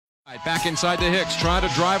Back inside to Hicks, trying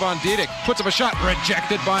to drive on Dydek. Puts up a shot,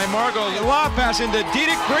 rejected by Margo. Lob pass into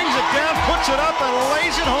Dydek, brings it down, puts it up, and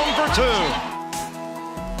lays it home for two.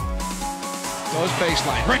 Goes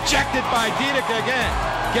baseline, rejected by Dydek again.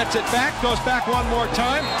 Gets it back, goes back one more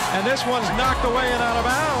time, and this one's knocked away and out of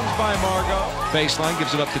bounds by Margo. Baseline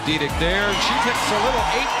gives it up to Dydek there, and she hits a little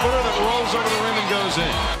 8-footer that rolls over the rim and goes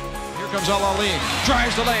in. Here comes Al-Alim,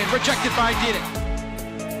 drives the lane, rejected by Dydek.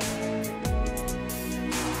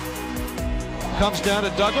 Comes down to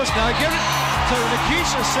Douglas, now give it to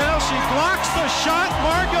Nikisha Sales, she blocks the shot,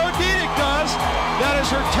 Margo Dydek does. That is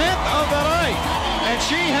her 10th of the night, and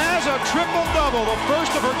she has a triple-double, the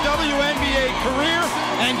first of her WNBA career,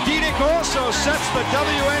 and Dydek also sets the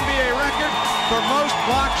WNBA record for most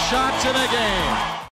blocked shots in a game.